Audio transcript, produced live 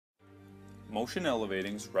Motion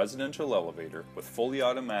Elevating's residential elevator with fully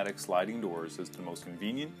automatic sliding doors is the most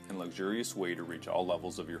convenient and luxurious way to reach all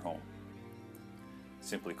levels of your home.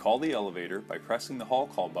 Simply call the elevator by pressing the hall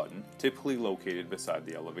call button, typically located beside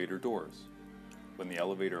the elevator doors. When the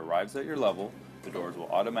elevator arrives at your level, the doors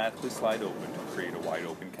will automatically slide open to create a wide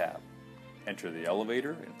open cab. Enter the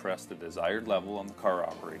elevator and press the desired level on the car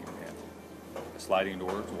operating panel. The sliding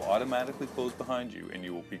doors will automatically close behind you and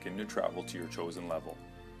you will begin to travel to your chosen level.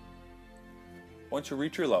 Once you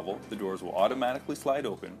reach your level, the doors will automatically slide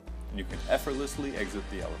open and you can effortlessly exit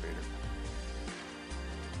the elevator.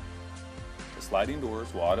 The sliding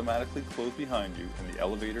doors will automatically close behind you and the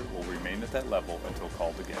elevator will remain at that level until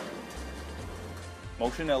called again.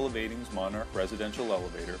 Motion Elevating's Monarch residential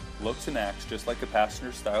elevator looks and acts just like a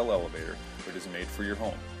passenger-style elevator, but is made for your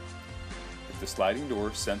home. If the sliding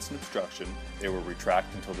doors sense an obstruction, they will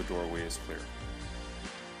retract until the doorway is clear.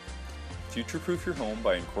 Future-proof your home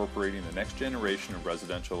by incorporating the next generation of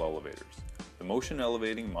residential elevators. The Motion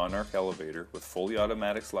Elevating Monarch elevator with fully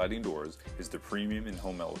automatic sliding doors is the premium in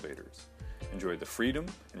home elevators. Enjoy the freedom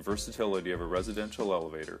and versatility of a residential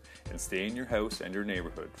elevator and stay in your house and your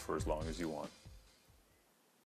neighborhood for as long as you want.